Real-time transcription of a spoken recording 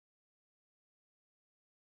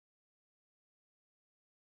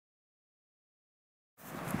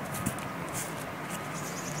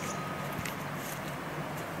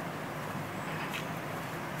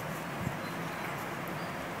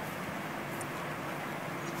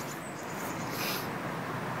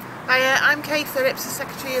Hiya, I'm Kay Phillips, the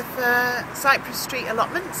Secretary of Cypress Street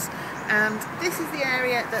Allotments, and this is the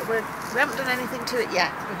area that we haven't done anything to it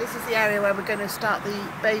yet, but this is the area where we're going to start the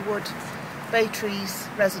Baytrees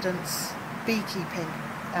Residents Beekeeping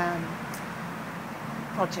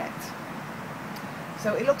Project.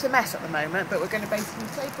 So it looks a mess at the moment, but we're going to basically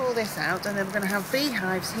take all this out, and then we're going to have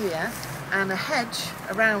beehives here and a hedge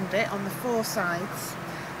around it on the four sides.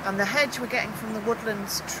 And the hedge we're getting from the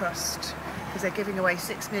Woodlands Trust, because they're giving away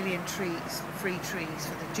 6 million trees, free trees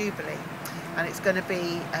for the Jubilee, and it's going to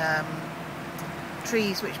be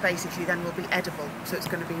trees which basically then will be edible. So it's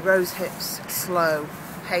going to be rose hips, sloe,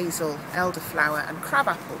 hazel, elderflower and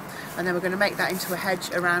crabapple, and then we're going to make that into a hedge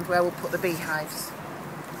around where we'll put the beehives.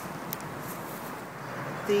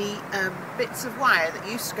 The bits of wire that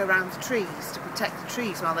used to go around the trees to protect the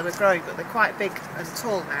trees while they were growing, but they're quite big and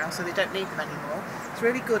tall now, so they don't need them anymore. It's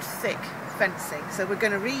really good thick fencing, so we're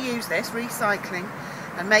going to reuse this, recycling,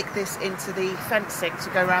 and make this into the fencing to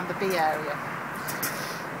go around the bee area.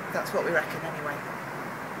 That's what we reckon anyway.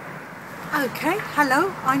 Okay,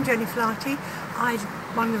 hello, I'm Jenny Flaherty. I'm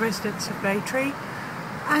one of the residents of Baytree,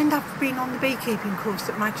 and I've been on the beekeeping course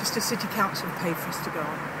that Manchester City Council paid for us to go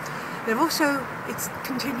on. They've also, it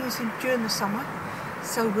continues during the summer,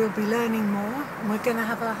 so we'll be learning more, and we're going to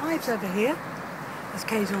have our hives over here, as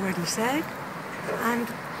Kay's already said, and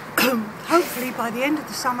hopefully by the end of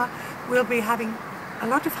the summer we'll be having a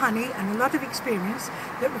lot of honey and a lot of experience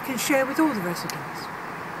that we can share with all the residents.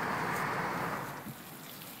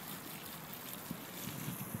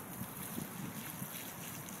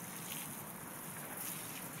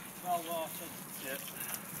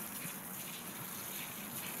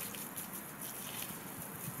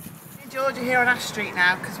 Georgia here on Ash Street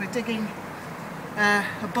now, because we're digging a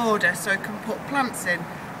border so we can put plants in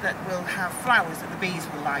that will have flowers that the bees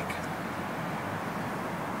will like.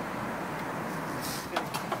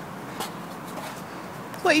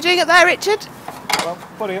 What are you doing up there, Richard? Well, I'm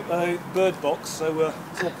putting up a bird box, so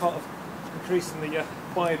it's all part of increasing the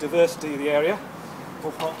biodiversity of the area,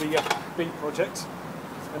 all part of the bee project,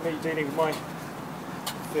 and me dealing with my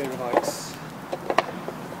fear of heights.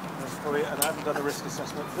 And I haven't done a risk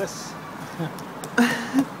assessment for this. What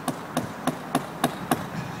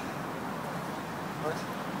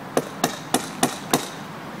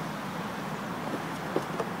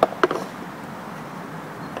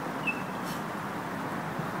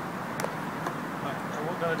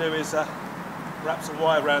I'm going to do is wrap some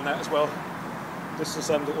wire around that as well, just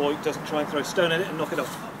so the oil doesn't try and throw a stone in it and knock it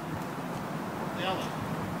off.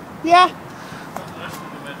 Yeah.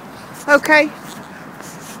 Okay.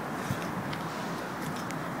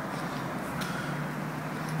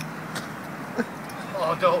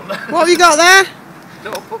 Oh, don't. What have you got there?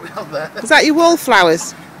 Don't put me on there. Is that your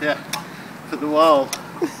wallflowers? Yeah, for the wall.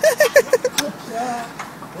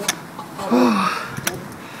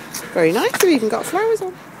 Very nice, you've even got flowers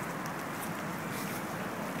on.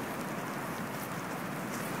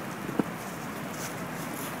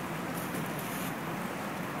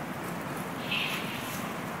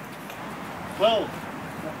 Well,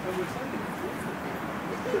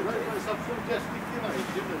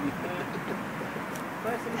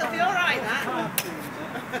 it'll be alright, that.